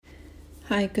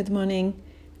Hi, good morning.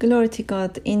 Glory to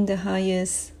God in the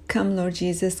highest. Come, Lord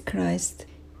Jesus Christ.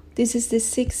 This is the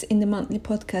 6th in the monthly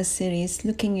podcast series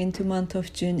looking into month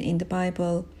of June in the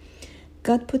Bible.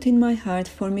 God put in my heart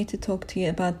for me to talk to you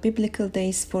about biblical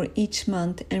days for each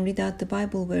month and read out the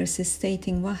Bible verses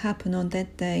stating what happened on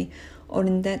that day or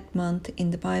in that month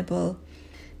in the Bible.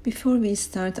 Before we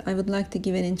start, I would like to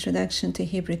give an introduction to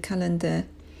Hebrew calendar.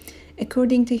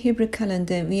 According to Hebrew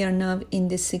calendar, we are now in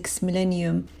the 6th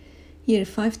millennium, year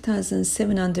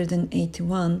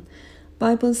 5781.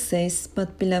 Bible says,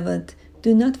 "But beloved,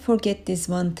 do not forget this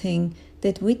one thing,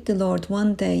 that with the Lord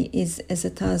one day is as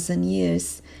 1,000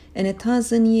 years, and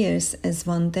 1,000 years as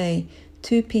one day."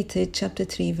 2 Peter chapter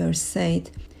 3 verse 8.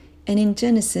 And in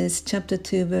Genesis chapter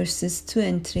 2 verses 2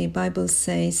 and 3, Bible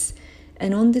says,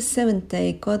 "And on the seventh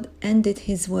day God ended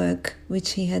his work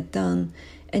which he had done,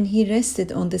 and he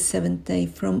rested on the seventh day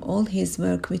from all his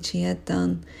work which he had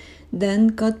done. Then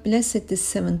God blessed the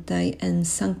seventh day and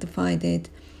sanctified it,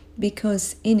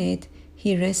 because in it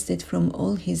he rested from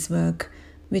all his work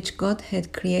which God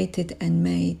had created and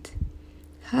made."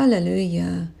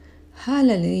 Hallelujah!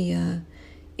 Hallelujah!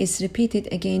 Is repeated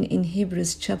again in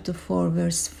Hebrews chapter 4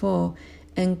 verse 4,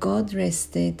 "And God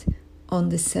rested on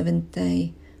the seventh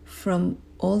day from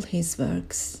all his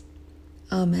works."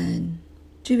 Amen.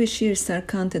 Jewish years are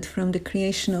counted from the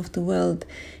creation of the world,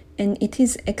 and it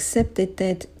is accepted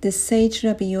that the sage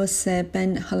Rabbi Yosef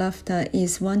ben Halafta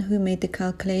is one who made the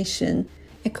calculation.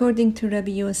 According to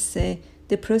Rabbi Yosef,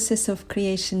 the process of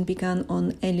creation began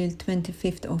on Elul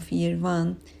 25th of year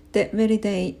 1. That very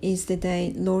day is the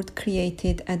day Lord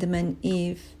created Adam and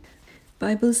Eve.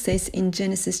 Bible says in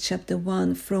Genesis chapter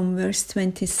 1 from verse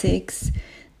 26,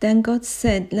 "Then God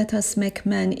said, let us make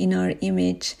man in our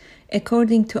image,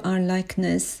 according to our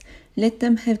likeness. Let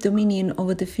them have dominion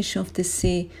over the fish of the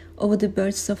sea, over the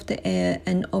birds of the air,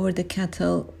 and over the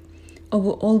cattle,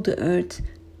 over all the earth,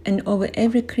 and over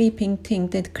every creeping thing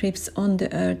that creeps on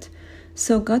the earth."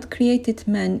 So God created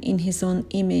man in his own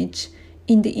image.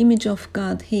 In the image of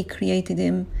God he created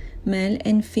him. Male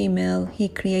and female he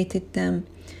created them.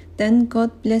 Then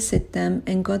God blessed them,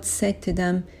 and God said to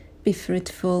them, "Be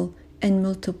fruitful and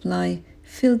multiply,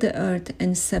 fill the earth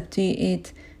and subdue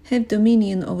it. Have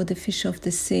dominion over the fish of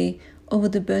the sea, over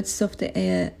the birds of the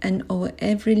air, and over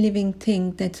every living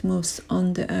thing that moves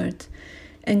on the earth."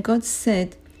 And God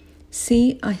said,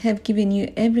 "See, I have given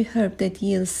you every herb that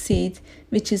yields seed,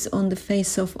 which is on the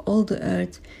face of all the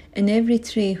earth, and every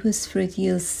tree whose fruit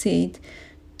yields seed.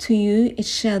 To you it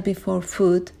shall be for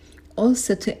food,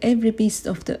 also to every beast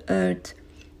of the earth,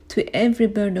 to every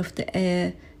bird of the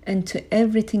air, and to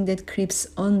everything that creeps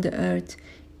on the earth,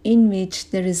 in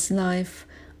which there is life.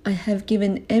 I have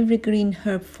given every green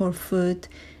herb for food."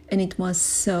 And it was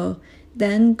so.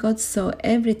 Then God saw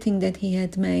everything that he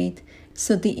had made.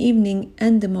 So the evening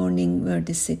and the morning were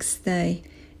the 6th day.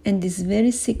 And this very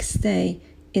 6th day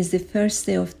is the first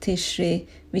day of Tishri,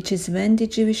 which is when the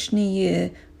Jewish New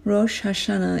Year, Rosh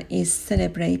Hashanah, is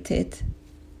celebrated.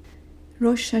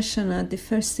 Rosh Hashanah, the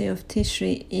first day of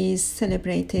Tishri, is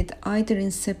celebrated either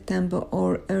in September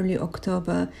or early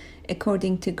October,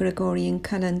 according to Gregorian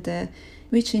calendar,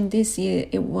 which in this year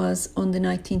it was on the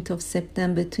 19th of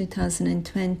September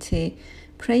 2020.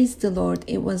 Praise the Lord,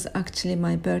 it was actually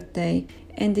my birthday.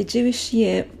 And the Jewish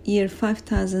year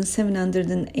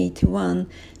 5781,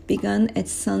 began at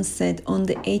sunset on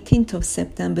the 18th of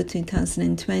September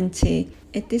 2020.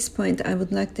 At this point, I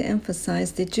would like to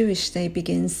emphasize the Jewish day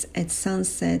begins at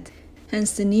sunset.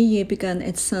 Hence, the new year began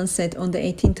at sunset on the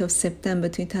 18th of September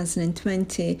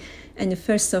 2020, and the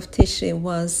 1st of Tishri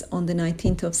was on the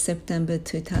 19th of September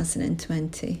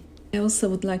 2020. I also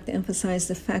would like to emphasize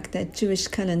the fact that Jewish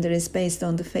calendar is based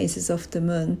on the phases of the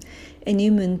moon. A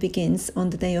new moon begins on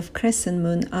the day of crescent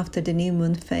moon after the new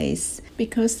moon phase.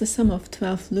 Because the sum of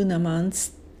 12 lunar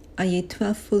months, i.e.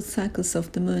 12 full cycles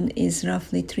of the moon, is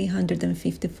roughly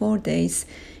 354 days,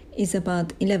 is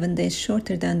about 11 days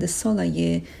shorter than the solar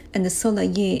year, and the solar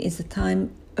year is the time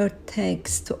Earth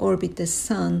takes to orbit the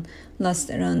Sun, lasts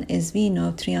around, as we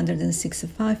know,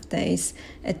 365 days.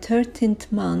 A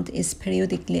 13th month is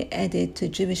periodically added to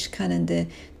Jewish calendar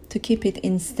to keep it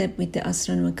in step with the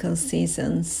astronomical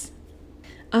seasons.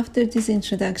 After this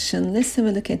introduction, let's have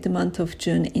a look at the month of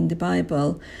June in the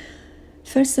Bible.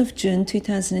 1st of June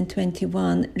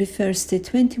 2021 refers to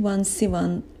 21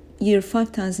 Sivan, year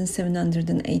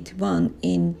 5781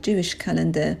 in Jewish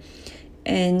calendar,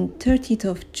 and 30th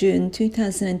of June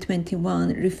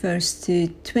 2021 refers to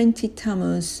 20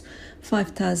 Tammuz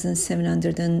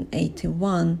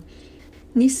 5781.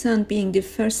 Nisan being the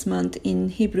first month in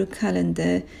Hebrew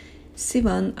calendar,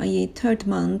 Sivan, i.e. third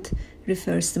month,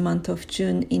 refers to the month of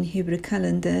June in Hebrew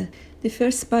calendar. The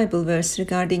first Bible verse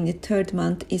regarding the third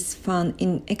month is found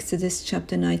in Exodus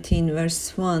chapter 19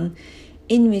 verse 1,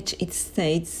 in which it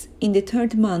states, "In the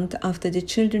third month after the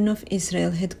children of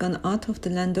Israel had gone out of the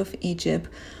land of Egypt,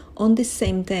 on the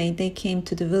same day they came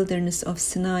to the wilderness of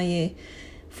Sinai,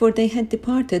 for they had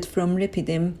departed from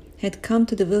Rephidim, had come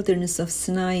to the wilderness of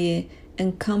Sinai,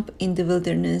 and camped in the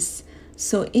wilderness.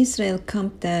 So Israel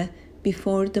camped there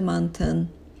before the mountain.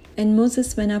 And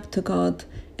Moses went up to God,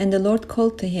 and the Lord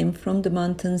called to him from the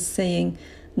mountain, saying,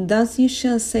 Thus you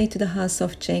shall say to the house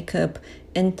of Jacob,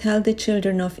 and tell the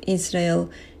children of Israel,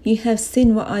 You have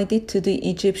seen what I did to the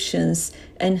Egyptians,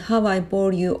 and how I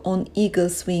bore you on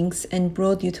eagle's wings, and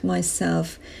brought you to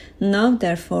myself. Now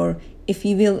therefore, if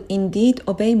you will indeed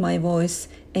obey my voice,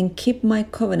 and keep my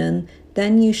covenant,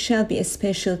 then you shall be a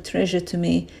special treasure to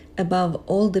me above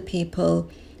all the people.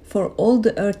 For all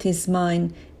the earth is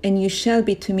mine, and you shall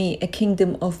be to me a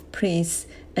kingdom of priests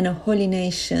and a holy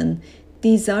nation.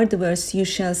 These are the words you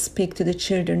shall speak to the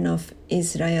children of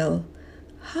Israel."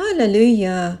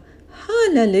 Hallelujah!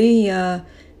 Hallelujah!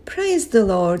 Praise the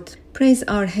Lord! Praise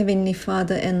our Heavenly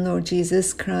Father and Lord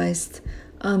Jesus Christ.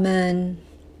 Amen.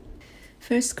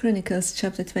 1 Chronicles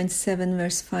chapter 27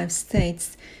 verse 5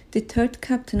 states, "The third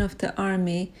captain of the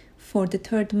army for the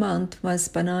third month was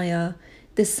Benaiah,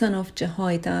 the son of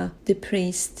Jehoiada, the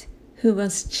priest, who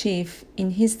was chief.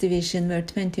 In his division were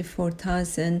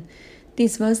 24,000.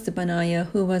 This was the Benaiah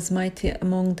who was mighty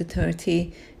among the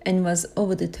 30, and was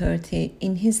over the 30.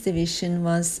 In his division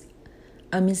was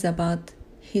Amizabad,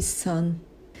 his son."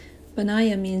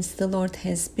 Benaiah means the Lord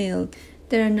has built.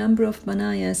 There are a number of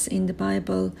Benaiahs in the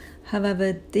Bible.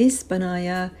 However, this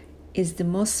Benaiah is the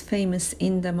most famous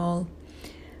in them all.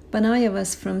 Benaiah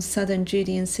was from southern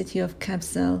Judean city of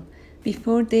Kabzeel.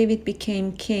 Before David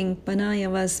became king, Benaiah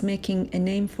was making a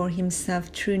name for himself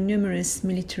through numerous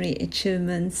military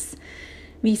achievements.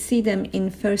 We see them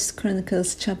in 1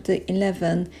 Chronicles chapter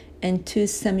 11 and 2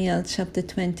 Samuel chapter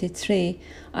 23.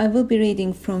 I will be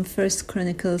reading from 1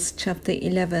 Chronicles chapter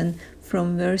 11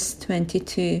 from verse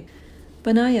 22.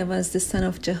 Benaiah was the son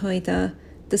of Jehoiada,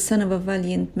 the son of a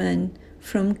valiant man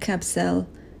from Kabzeel,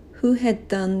 who had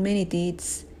done many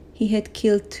deeds. He had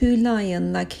killed 2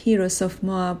 lions like heroes of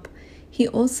Moab. He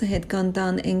also had gone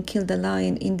down and killed a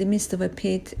lion in the midst of a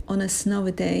pit on a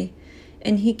snowy day.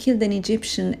 And he killed an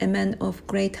Egyptian, a man of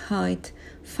great height,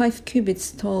 5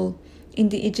 cubits tall. In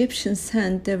the Egyptian's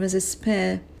hand there was a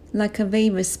spear, like a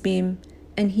weaver's beam,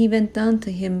 and he went down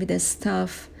to him with a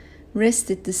staff,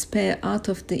 wrested the spear out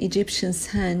of the Egyptian's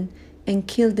hand, and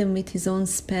killed him with his own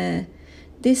spear.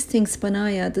 These things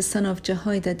Benaiah the son of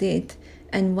Jehoiada did,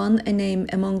 and won a name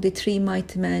among the 3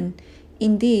 mighty men.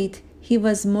 Indeed, he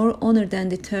was more honored than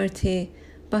the 30,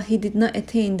 but he did not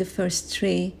attain the first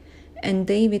 3, and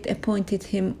David appointed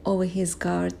him over his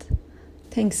guard.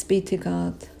 Thanks be to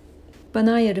God.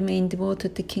 Benaiah remained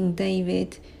devoted to King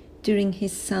David during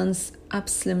his son's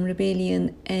Absalom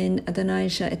rebellion and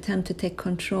Adonijah attempt to take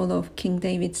control of King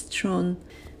David's throne.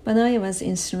 Benaiah was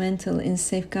instrumental in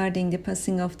safeguarding the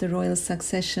passing of the royal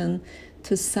succession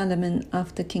to Solomon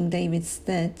after King David's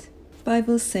death. The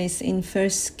Bible says in 1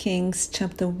 Kings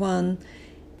chapter 1,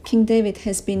 King David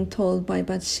has been told by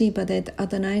Bathsheba that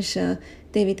Adonijah,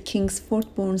 David King's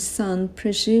fourth-born son,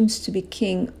 presumes to be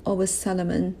king over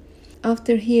Solomon.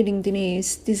 After hearing the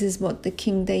news, this is what the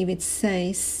King David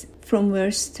says from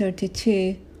verse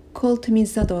 32, "Call to me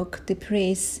Zadok the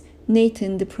priest,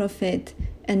 Nathan the prophet,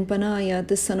 and Benaiah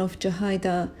the son of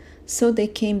Jehoiada." So they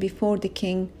came before the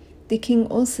king. The king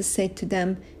also said to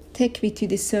them, "Take with you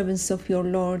the servants of your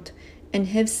Lord, and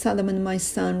have Solomon my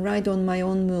son ride on my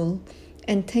own mule,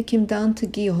 and take him down to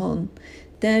Gihon.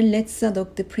 There let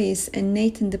Zadok the priest and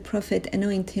Nathan the prophet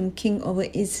anoint him king over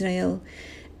Israel,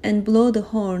 and blow the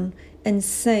horn, and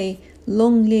say,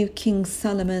 Long live King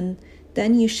Solomon.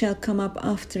 Then you shall come up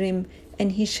after him,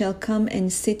 and he shall come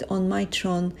and sit on my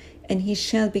throne, and he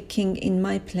shall be king in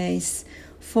my place.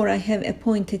 For I have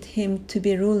appointed him to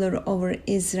be ruler over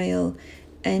Israel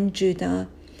and Judah."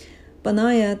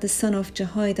 Benaiah the son of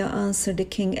Jehoiada answered the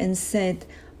king and said,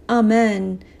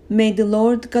 "Amen. May the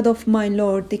Lord God of my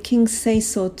lord the king say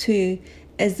so too.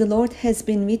 As the Lord has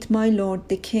been with my lord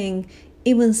the king,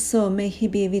 even so may he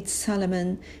be with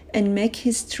Solomon, and make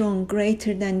his throne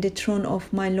greater than the throne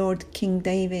of my lord King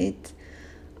David."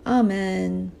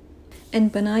 Amen.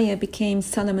 And Benaiah became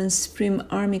Solomon's supreme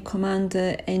army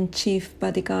commander and chief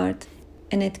bodyguard,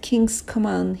 and at king's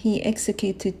command he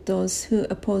executed those who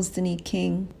opposed the new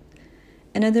king.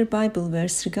 Another Bible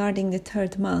verse regarding the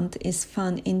third month is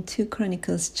found in 2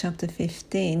 Chronicles chapter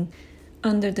 15.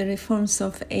 Under the reforms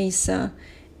of Asa,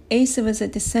 Asa was a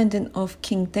descendant of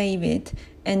King David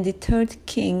and the third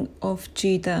king of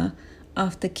Judah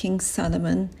after King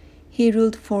Solomon. He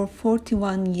ruled for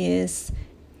 41 years,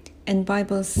 and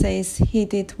Bible says he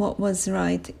did what was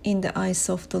right in the eyes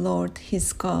of the Lord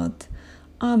his God.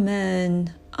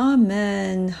 Amen.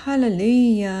 Amen.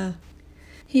 Hallelujah.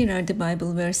 Here are the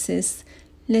Bible verses.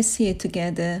 Let's hear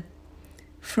together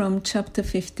from chapter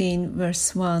 15,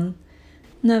 verse 1.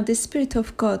 Now the Spirit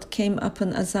of God came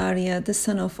upon Azariah, the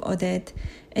son of Oded,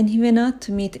 and he went out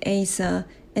to meet Asa,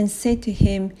 and said to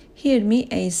him, Hear me,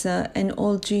 Asa, and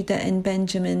all Judah and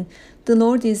Benjamin. The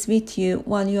Lord is with you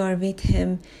while you are with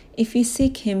him. If you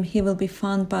seek him, he will be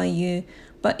found by you.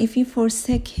 But if you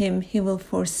forsake him, he will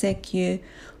forsake you.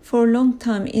 For a long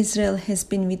time Israel has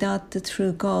been without the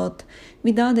true God,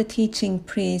 without a teaching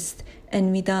priest,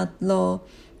 and without law.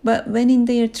 But when in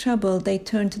their trouble they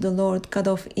turned to the Lord God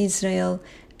of Israel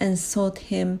and sought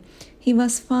him, he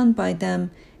was found by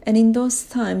them. And in those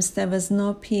times there was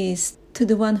no peace to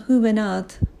the one who went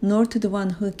out, nor to the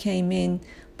one who came in,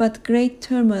 but great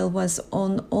turmoil was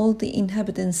on all the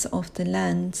inhabitants of the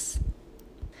lands.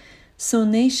 So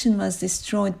nation was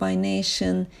destroyed by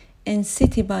nation, and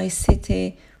city by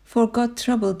city, for God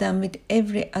troubled them with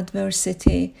every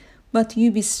adversity. But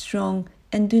you be strong,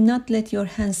 and do not let your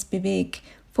hands be weak,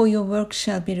 for your work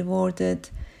shall be rewarded.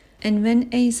 And when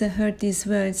Asa heard these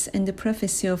words and the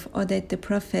prophecy of Oded the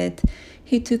prophet,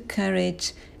 he took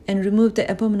courage, and removed the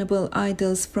abominable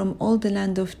idols from all the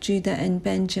land of Judah and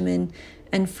Benjamin,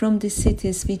 and from the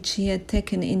cities which he had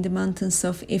taken in the mountains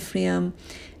of Ephraim.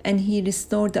 And he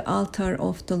restored the altar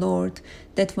of the Lord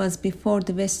that was before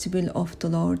the vestibule of the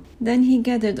Lord. Then he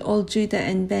gathered all Judah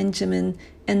and Benjamin,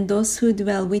 and those who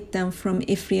dwell with them from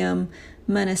Ephraim,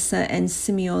 Manasseh, and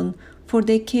Simeon, for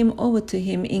they came over to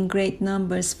him in great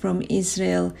numbers from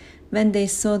Israel, when they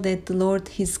saw that the Lord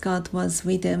his God was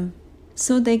with him.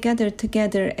 So they gathered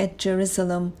together at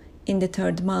Jerusalem in the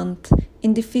 3rd month,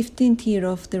 in the 15th year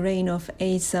of the reign of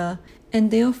Asa,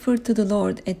 and they offered to the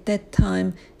Lord at that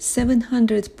time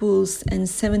 700 bulls and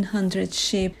 700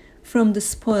 sheep from the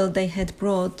spoil they had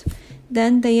brought.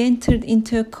 Then they entered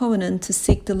into a covenant to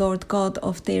seek the Lord God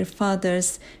of their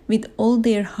fathers with all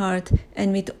their heart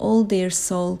and with all their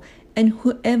soul, and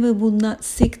whoever would not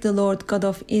seek the Lord God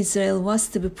of Israel was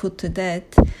to be put to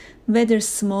death. Whether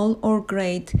small or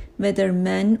great, whether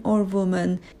man or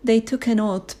woman, they took an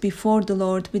oath before the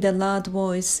Lord with a loud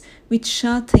voice, with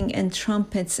shouting and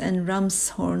trumpets and ram's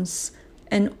horns.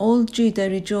 And all Judah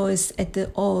rejoiced at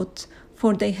the oath,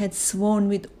 for they had sworn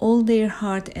with all their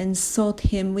heart and sought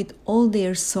him with all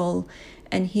their soul,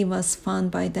 and he was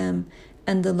found by them,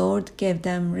 and the Lord gave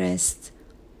them rest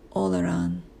all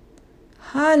around.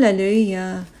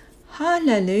 Hallelujah!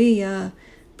 Hallelujah!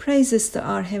 Praises to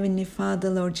our Heavenly Father,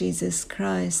 Lord Jesus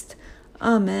Christ.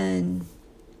 Amen.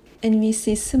 And we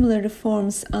see similar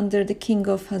reforms under the king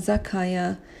of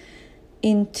Hezekiah.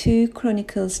 In 2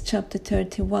 Chronicles chapter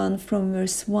 31 from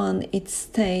verse 1 it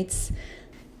states,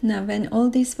 Now when all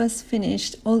this was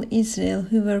finished, all Israel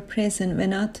who were present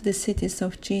went out to the cities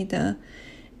of Judah,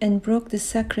 and broke the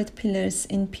sacred pillars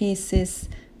in pieces,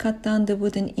 cut down the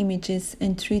wooden images,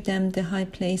 and threw them the high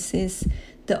places,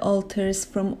 the altars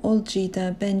from all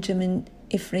Judah, Benjamin,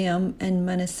 Ephraim, and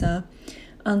Manasseh,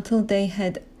 until they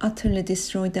had utterly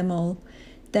destroyed them all.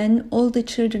 Then all the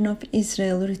children of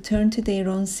Israel returned to their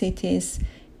own cities,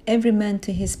 every man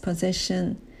to his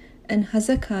possession. And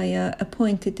Hezekiah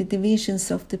appointed the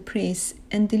divisions of the priests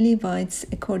and the Levites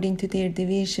according to their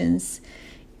divisions,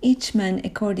 each man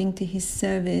according to his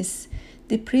service,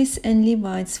 the priests and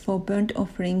Levites for burnt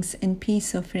offerings and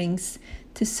peace offerings,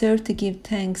 to serve, to give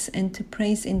thanks, and to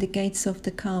praise in the gates of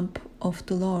the camp of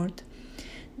the Lord.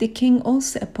 The king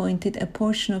also appointed a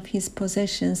portion of his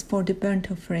possessions for the burnt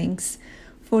offerings,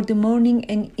 for the morning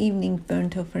and evening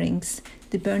burnt offerings,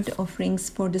 the burnt offerings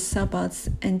for the Sabbaths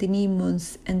and the new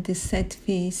moons and the set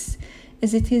feasts,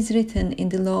 as it is written in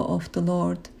the law of the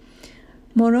Lord.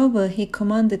 Moreover, he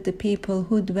commanded the people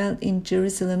who dwelt in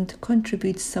Jerusalem to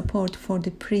contribute support for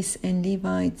the priests and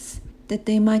Levites, that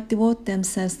they might devote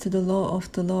themselves to the law of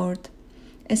the Lord.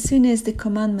 As soon as the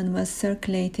commandment was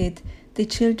circulated, the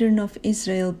children of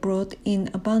Israel brought in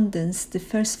abundance the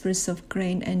firstfruits of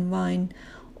grain and wine,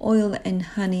 oil and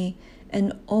honey,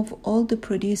 and of all the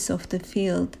produce of the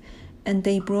field, and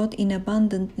they brought in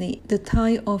abundantly the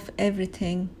tithe of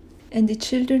everything. And the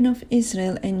children of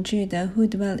Israel and Judah who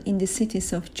dwell in the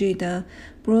cities of Judah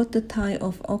brought the tithe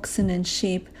of oxen and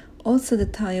sheep, also the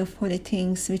tithe of holy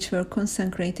things which were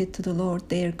consecrated to the Lord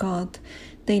their God.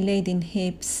 They laid in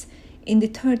heaps. In the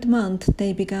 3rd month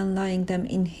they began laying them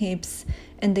in heaps,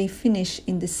 and they finished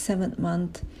in the 7th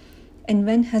month. And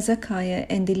when Hezekiah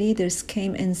and the leaders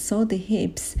came and saw the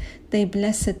heaps, they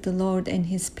blessed the Lord and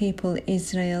his people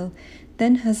Israel.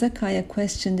 Then Hezekiah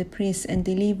questioned the priests and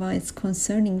the Levites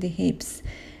concerning the heaps.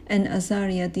 And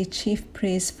Azariah the chief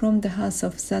priest from the house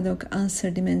of Zadok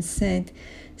answered him and said,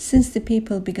 Since the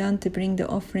people began to bring the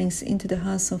offerings into the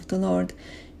house of the Lord,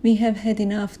 we have had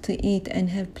enough to eat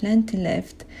and have plenty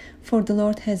left, for the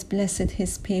Lord has blessed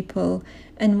his people,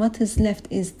 and what is left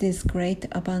is this great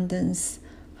abundance.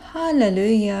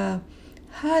 Hallelujah!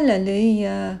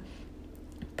 Hallelujah!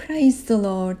 Praise the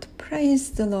Lord! Praise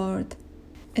the Lord!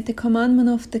 At the commandment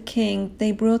of the king,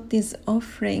 they brought these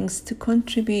offerings to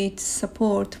contribute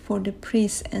support for the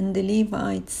priests and the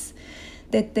Levites,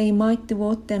 that they might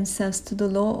devote themselves to the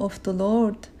law of the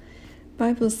Lord.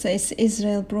 Bible says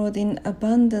Israel brought in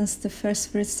abundance the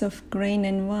first fruits of grain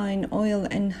and wine, oil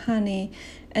and honey,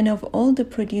 and of all the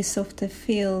produce of the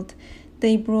field.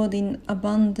 They brought in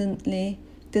abundantly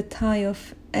the tithe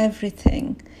of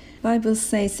everything. Bible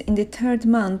says in the 3rd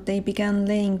month they began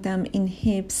laying them in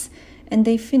heaps, and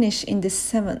they finished in the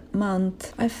 7th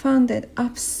month. I found that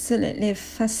absolutely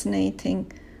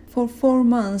fascinating. For 4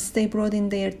 months they brought in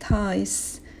their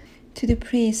tithes to the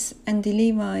priests and the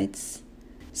Levites,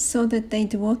 so that they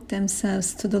devote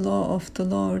themselves to the law of the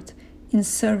Lord in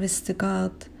service to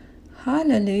God.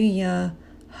 Hallelujah!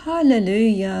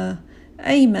 Hallelujah!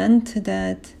 Amen to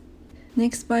that.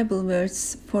 Next Bible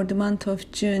verse for the month of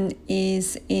June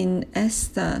is in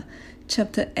Esther,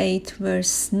 chapter 8,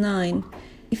 verse 9.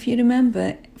 If you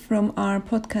remember from our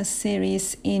podcast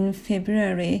series in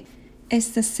February,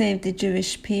 Esther saved the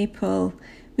Jewish people,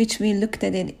 which we looked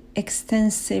at it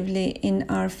extensively in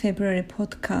our February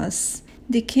podcast.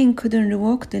 The king couldn't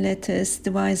revoke the letters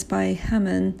devised by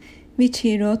Haman, which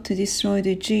he wrote to destroy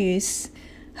the Jews.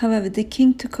 However, the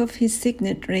king took off his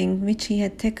signet ring, which he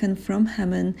had taken from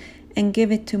Haman, and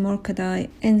gave it to Mordecai,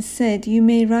 and said, You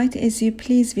may write as you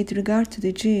please with regard to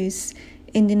the Jews,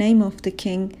 in the name of the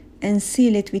king, and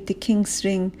seal it with the king's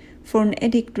ring, for an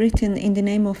edict written in the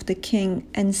name of the king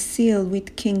and sealed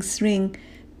with king's ring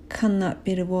cannot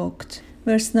be revoked.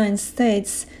 Verse 9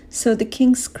 states, So the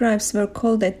king's scribes were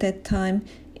called at that time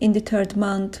in the 3rd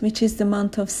month, which is the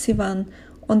month of Sivan,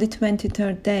 on the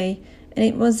 23rd day, and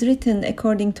it was written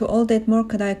according to all that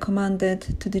Mordecai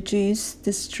commanded to the Jews,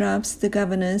 the satraps, the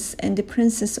governors, and the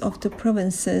princes of the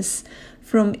provinces,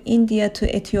 from India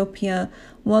to Ethiopia,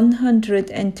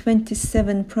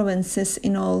 127 provinces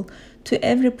in all, to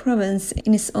every province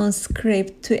in its own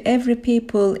script, to every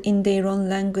people in their own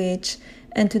language,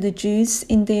 and to the Jews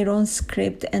in their own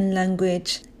script and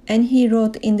language. And he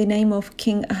wrote in the name of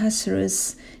King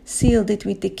Ahasuerus, sealed it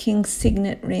with the king's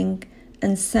signet ring,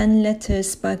 and sent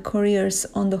letters by couriers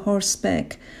on the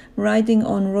horseback, riding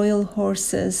on royal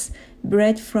horses,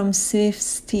 bred from swift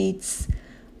steeds.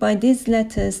 By these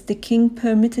letters the king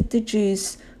permitted the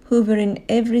Jews who were in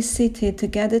every city to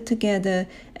gather together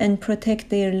and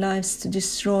protect their lives to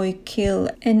destroy, kill,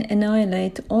 and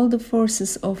annihilate all the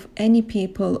forces of any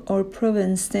people or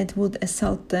province that would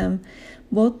assault them,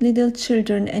 both little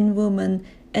children and women,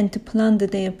 and to plunder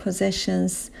their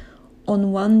possessions,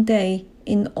 on one day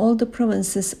in all the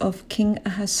provinces of King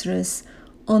Ahasuerus,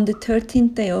 on the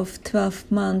 13th day of 12th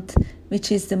month,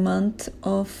 which is the month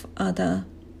of Adar.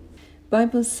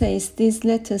 Bible says these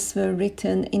letters were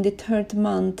written in the 3rd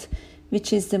month,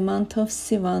 which is the month of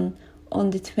Sivan,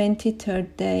 on the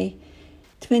 23rd day.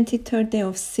 23rd day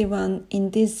of Sivan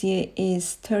in this year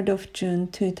is 3rd of June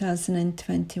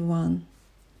 2021.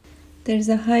 There is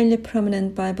a highly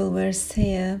prominent Bible verse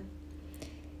here,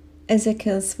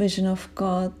 Ezekiel's vision of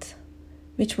God,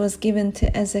 which was given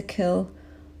to Ezekiel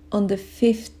on the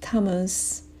 5th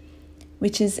Tammuz,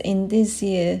 which is in this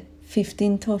year,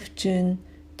 15th of June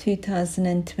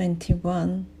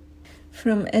 2021.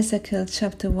 From Ezekiel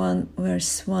chapter 1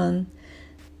 verse 1,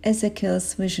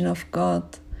 Ezekiel's vision of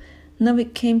God. Now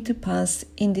it came to pass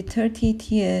in the 30th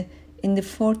year, in the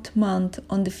 4th month,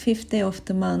 on the 5th day of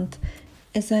the month,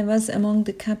 as I was among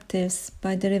the captives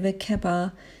by the river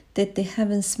Keba, that the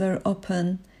heavens were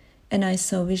open, and I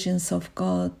saw visions of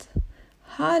God.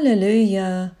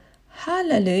 Hallelujah!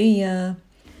 Hallelujah!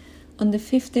 On the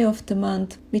 5th day of the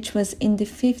month, which was in the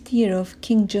 5th year of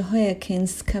King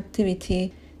Jehoiakim's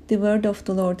captivity, the word of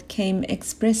the Lord came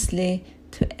expressly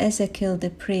to Ezekiel the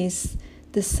priest,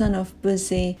 the son of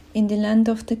Buzi, in the land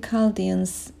of the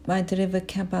Chaldeans by the river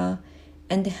Keba,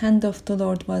 and the hand of the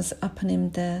Lord was upon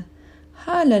him there.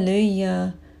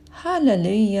 Hallelujah!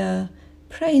 Hallelujah!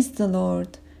 Praise the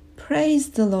Lord! Praise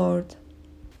the Lord!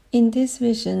 In this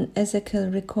vision, Ezekiel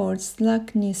records the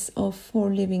likeness of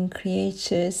 4 living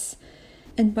creatures,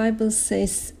 and Bible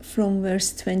says from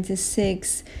verse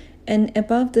 26, And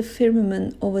above the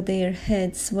firmament over their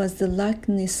heads was the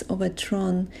likeness of a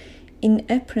throne, in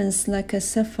appearance like a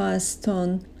sapphire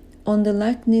stone. On the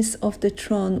likeness of the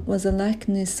throne was a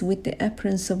likeness with the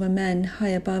appearance of a man high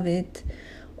above it.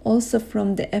 Also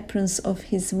from the appearance of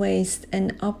his waist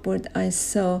and upward I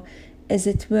saw, as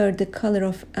it were, the color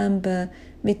of amber,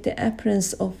 with the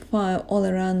appearance of fire all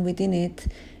around within it.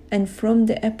 And from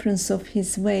the appearance of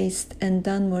his waist and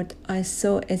downward I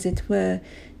saw, as it were,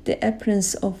 the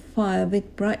appearance of fire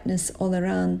with brightness all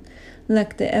around,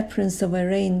 like the appearance of a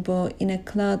rainbow in a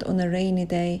cloud on a rainy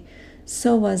day.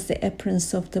 So was the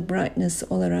appearance of the brightness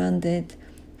all around it.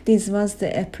 This was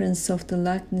the appearance of the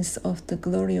likeness of the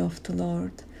glory of the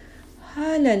Lord.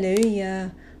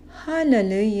 Hallelujah!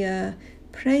 Hallelujah!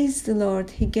 Praise the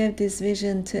Lord. He gave this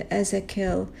vision to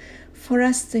Ezekiel for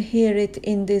us to hear it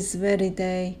in this very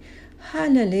day.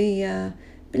 Hallelujah!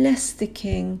 Bless the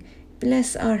King.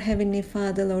 Bless our Heavenly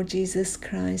Father, Lord Jesus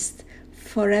Christ,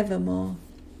 forevermore.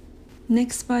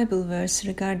 Next Bible verse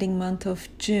regarding month of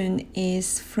June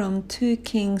is from 2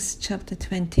 Kings chapter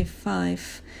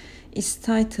 25. It's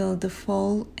titled The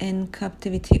Fall and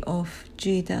Captivity of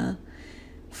Judah.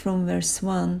 From verse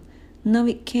 1. Now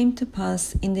it came to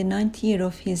pass in the 9th year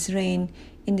of his reign,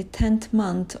 in the 10th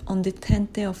month, on the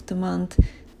 10th day of the month,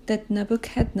 that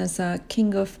Nebuchadnezzar,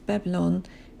 king of Babylon,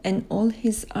 and all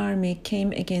his army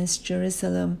came against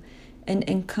Jerusalem, and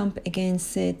encamped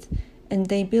against it, and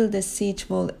they built a siege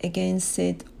wall against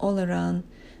it all around.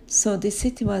 So the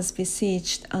city was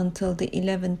besieged until the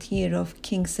 11th year of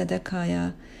King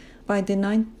Zedekiah. By the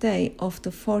 9th day of the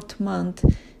 4th month,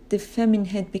 the famine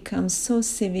had become so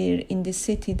severe in the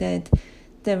city that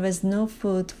there was no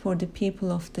food for the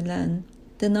people of the land.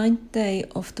 The 9th day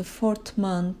of the 4th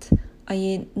month,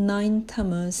 i.e. 9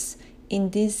 Tammuz, in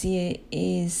this year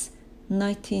is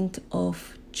 19th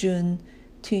of June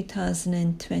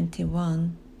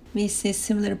 2021. We see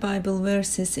similar Bible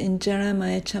verses in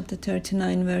Jeremiah chapter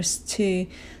 39 verse 2,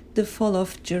 the fall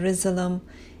of Jerusalem.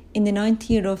 In the 9th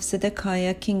year of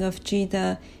Zedekiah, king of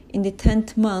Judah, in the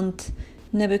 10th month,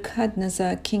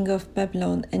 Nebuchadnezzar, king of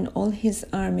Babylon, and all his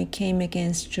army came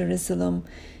against Jerusalem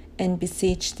and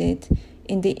besieged it.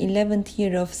 In the 11th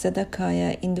year of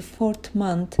Zedekiah, in the 4th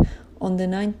month, on the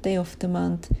 9th day of the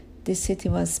month, the city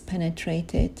was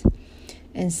penetrated.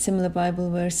 And similar Bible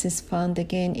verses found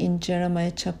again in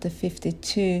Jeremiah chapter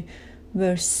 52,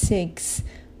 verse 6.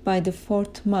 By the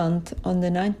 4th month, on the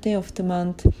 9th day of the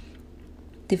month,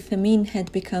 the famine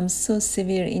had become so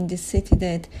severe in the city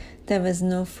that there was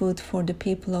no food for the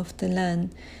people of the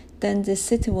land. Then the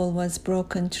city wall was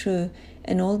broken through,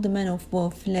 and all the men of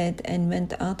war fled and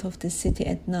went out of the city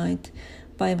at night,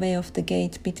 by way of the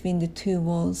gate between the two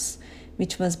walls,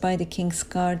 which was by the king's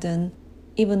garden,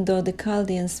 even though the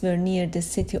Chaldeans were near the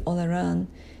city all around,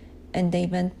 and they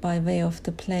went by way of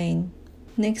the plain.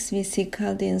 Next we see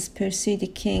Chaldeans pursue the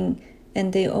king,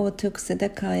 and they overtook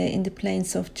Zedekiah in the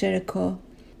plains of Jericho.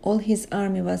 All his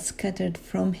army was scattered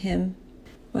from him.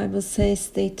 Bible says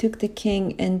they took the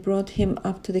king and brought him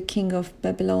up to the king of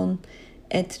Babylon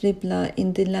at Riblah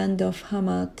in the land of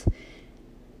Hamath,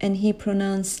 and he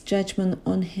pronounced judgment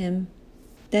on him.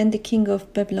 Then the king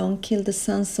of Babylon killed the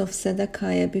sons of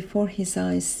Zedekiah before his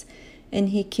eyes, and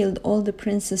he killed all the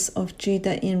princes of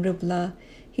Judah in Riblah.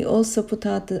 He also put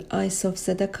out the eyes of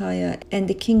Zedekiah, and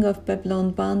the king of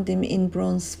Babylon bound him in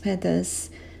bronze fetters,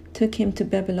 took him to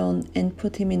Babylon, and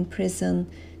put him in prison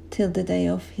till the day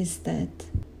of his death.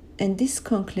 And this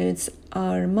concludes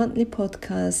our monthly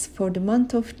podcast for the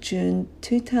month of June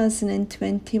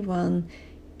 2021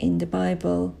 in the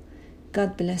Bible.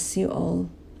 God bless you all.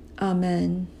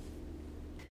 Amen.